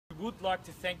would like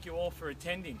to thank you all for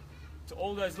attending. To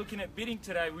all those looking at bidding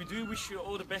today, we do wish you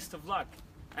all the best of luck.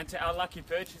 And to our lucky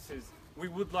purchasers, we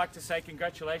would like to say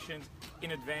congratulations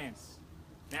in advance.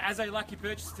 Now, as a lucky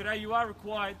purchaser today, you are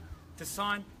required to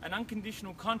sign an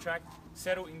unconditional contract,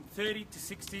 settle in 30 to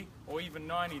 60 or even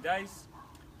 90 days,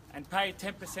 and pay a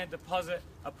 10% deposit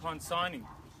upon signing.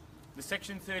 The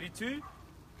Section 32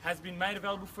 has been made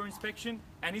available for inspection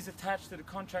and is attached to the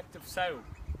contract of sale.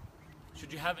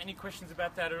 Should you have any questions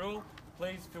about that at all,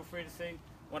 please feel free to see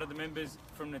one of the members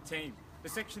from the team. The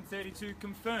Section 32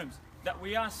 confirms that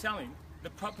we are selling the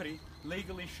property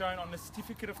legally shown on the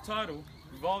Certificate of Title,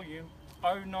 Volume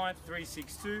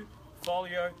 09362,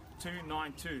 Folio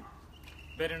 292,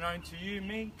 better known to you,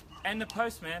 me, and the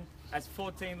postman as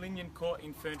 14 Lynian Court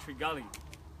in Ferntree Gully.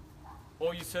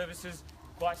 All your services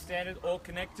quite standard, all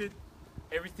connected,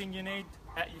 everything you need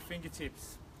at your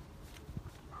fingertips.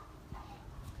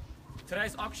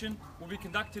 Today's auction will be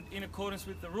conducted in accordance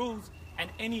with the rules and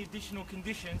any additional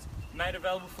conditions made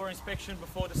available for inspection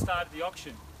before the start of the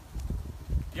auction.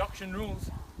 The auction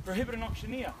rules prohibit an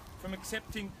auctioneer from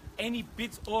accepting any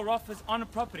bids or offers on a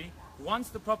property once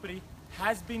the property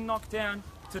has been knocked down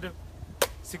to the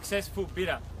successful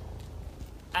bidder.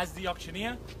 As the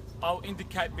auctioneer, I'll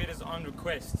indicate bidders on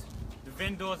request. The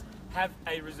vendors have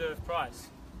a reserve price.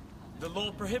 The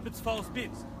law prohibits false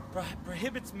bids,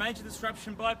 prohibits major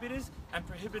disruption by bidders, and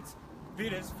prohibits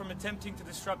bidders from attempting to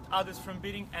disrupt others from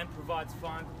bidding, and provides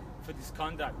fines for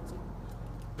misconduct.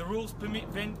 The rules permit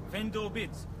vendor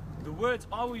bids. The words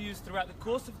I will use throughout the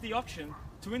course of the auction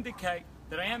to indicate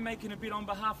that I am making a bid on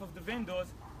behalf of the vendors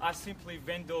are simply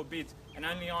vendor bids, and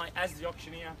only I, as the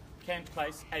auctioneer, can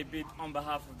place a bid on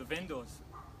behalf of the vendors.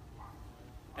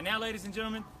 And now, ladies and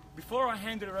gentlemen, before I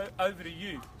hand it over to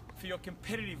you for your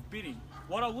competitive bidding,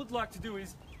 what I would like to do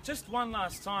is, just one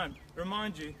last time,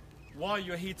 remind you why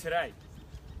you're here today.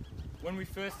 When we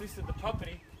first listed the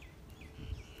property,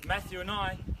 Matthew and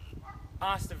I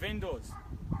asked the vendors,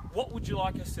 what would you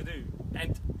like us to do?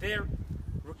 And their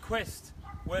request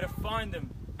were to find them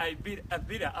a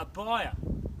bidder, a buyer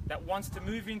that wants to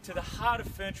move into the heart of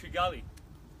Ferntree Gully,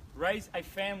 raise a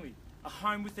family, a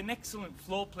home with an excellent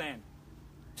floor plan,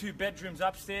 2 bedrooms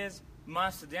upstairs,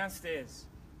 master downstairs,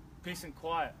 peace and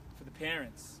quiet for the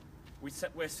parents.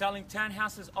 We're selling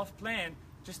townhouses off plan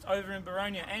just over in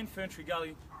Baronia and Ferntree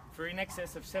Gully for in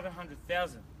excess of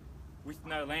 $700,000 with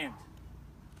no land.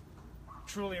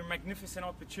 Truly a magnificent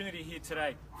opportunity here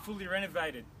today, fully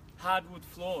renovated, hardwood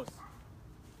floors,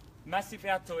 massive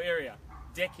outdoor area,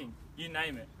 decking, you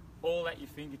name it, all at your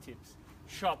fingertips.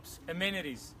 Shops,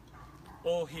 amenities,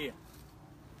 all here.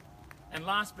 And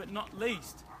last but not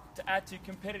least, to add to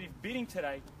competitive bidding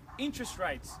today, interest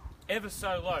rates ever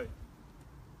so low.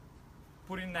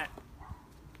 Put in that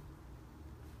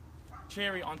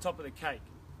cherry on top of the cake.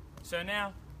 So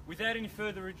now, without any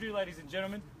further ado, ladies and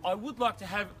gentlemen, I would like to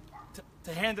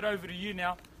hand it over to you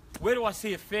now. Where do I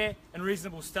see a fair and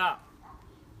reasonable start?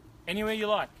 Anywhere you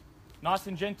like. Nice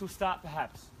and gentle start,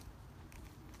 perhaps.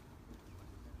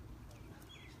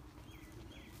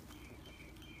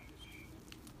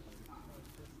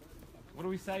 What do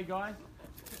we say, guys?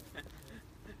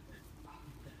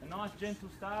 A nice gentle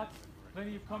start,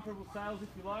 plenty of comparable sales if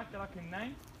you like that I can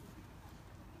name.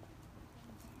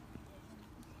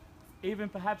 Even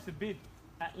perhaps a bid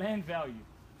at land value,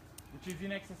 which is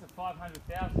in excess of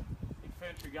 $500,000 in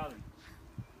Ferntree Gully.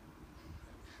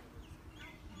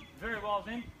 Very well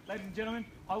then, ladies and gentlemen,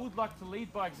 I would like to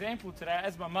lead by example today,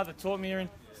 as my mother taught me, and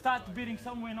start the bidding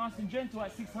somewhere nice and gentle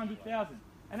at $600,000.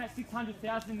 And at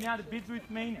 $600,000 now, the bid's with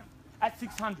me now. At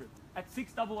 600, at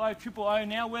 600, 000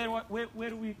 now, where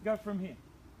do we go from here?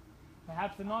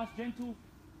 Perhaps a nice gentle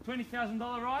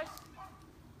 $20,000 rise?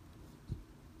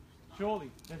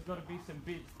 Surely there's got to be some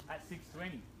bids at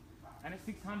 620. And at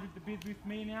 600, the bid's with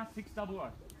me now,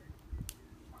 600.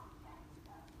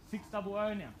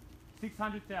 600 now,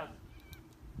 600,000.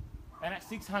 And at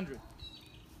 600.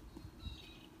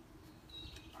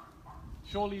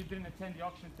 Surely you didn't attend the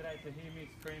auction today to hear me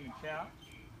scream and shout.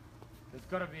 There's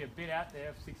got to be a bid out there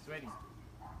of 620.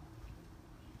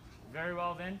 Very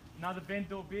well then, another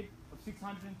vendor bid of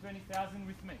 620,000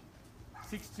 with me.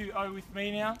 620 with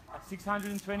me now at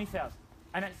 620,000.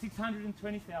 And at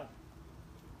 620,000.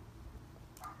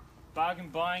 Bargain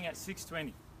buying at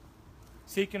 620.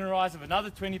 Seeking a rise of another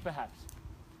 20 perhaps.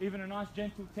 Even a nice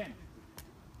gentle 10.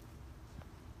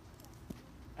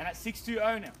 And at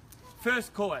 620 now.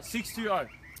 First call at 620.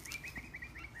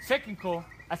 Second call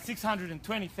at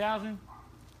 620,000.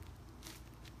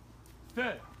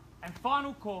 Third and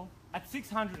final call at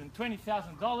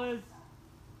 $620,000.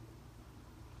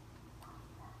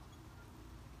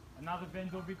 Another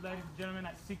vendor bid, ladies and gentlemen,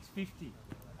 at 650.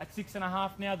 At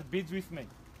 6.5 now, the bid's with me.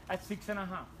 At 6.5.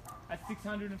 At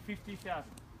 650,000.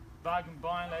 Bargain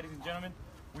buying, ladies and gentlemen.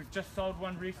 We've just sold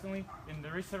one recently in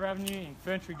Larissa Avenue in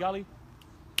Ferntree Gully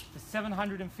for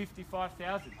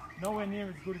 755,000. Nowhere near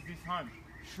as good as this home.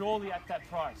 Surely at that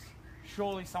price.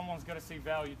 Surely someone's got to see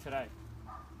value today.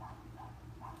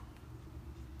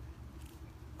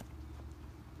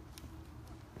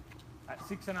 At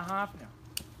 6.5 now.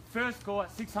 First call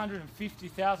at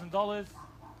 $650,000.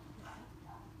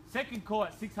 Second call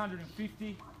at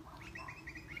 650.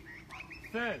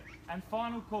 Third and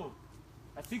final call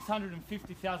at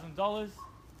 $650,000.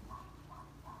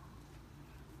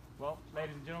 Well,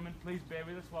 ladies and gentlemen, please bear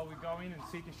with us while we go in and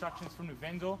seek instructions from the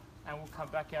vendor, and we'll come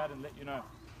back out and let you know.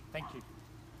 Thank you.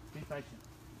 Be patient.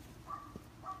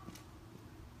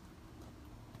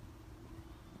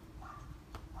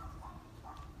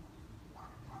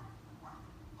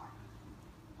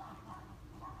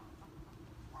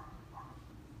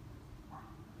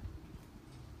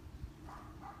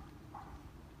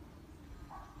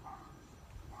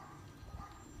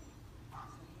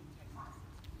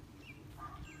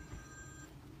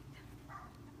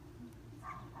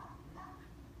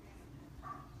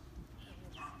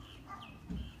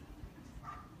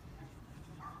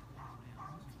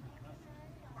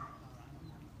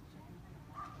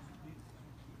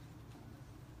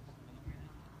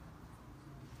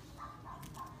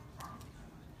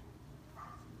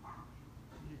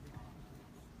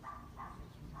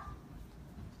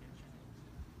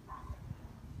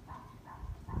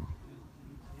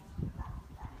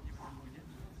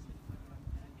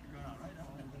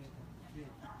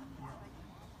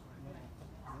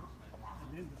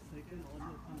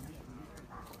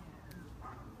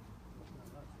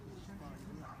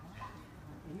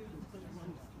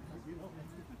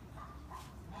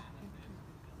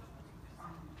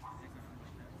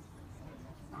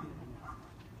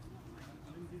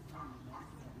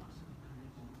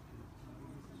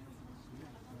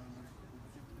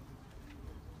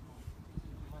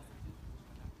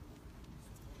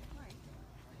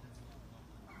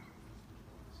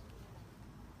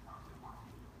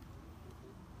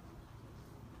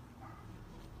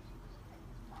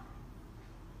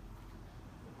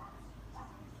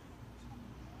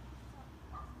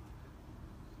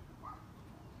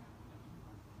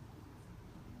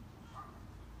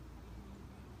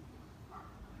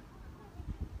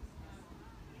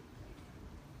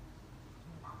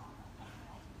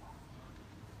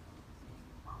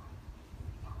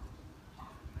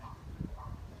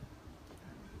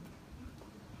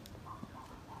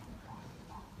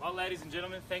 Well, ladies and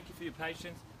gentlemen, thank you for your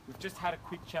patience. We've just had a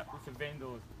quick chat with the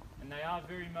vendors, and they are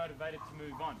very motivated to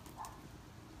move on.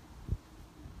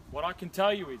 What I can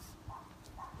tell you is,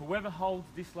 whoever holds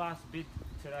this last bid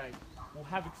today will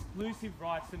have exclusive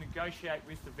rights to negotiate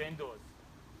with the vendors.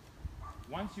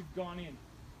 Once you've gone in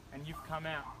and you've come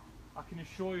out, I can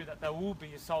assure you that there will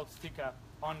be a sold sticker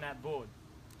on that board.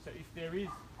 So if there is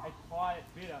a quiet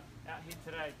bidder out here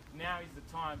today, now is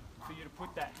the time for you to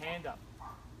put that hand up.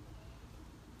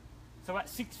 So at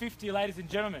 $650, ladies and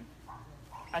gentlemen,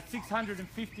 at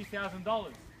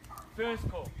 $650,000, first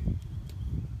call.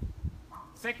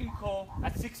 Second call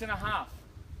at 6.5.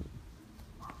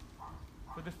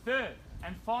 For the third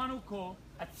and final call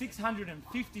at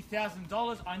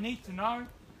 $650,000, I need to know.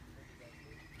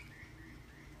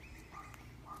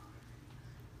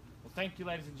 Well, thank you,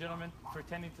 ladies and gentlemen, for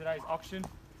attending today's auction.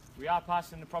 We are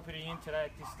passing the property in today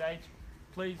at this stage.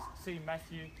 Please see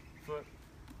Matthew for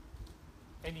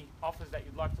any offers that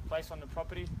you'd like to place on the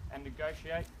property and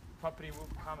negotiate. Property will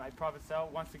become a private sale.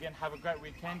 Once again, have a great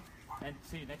weekend and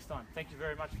see you next time. Thank you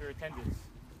very much for your attendance.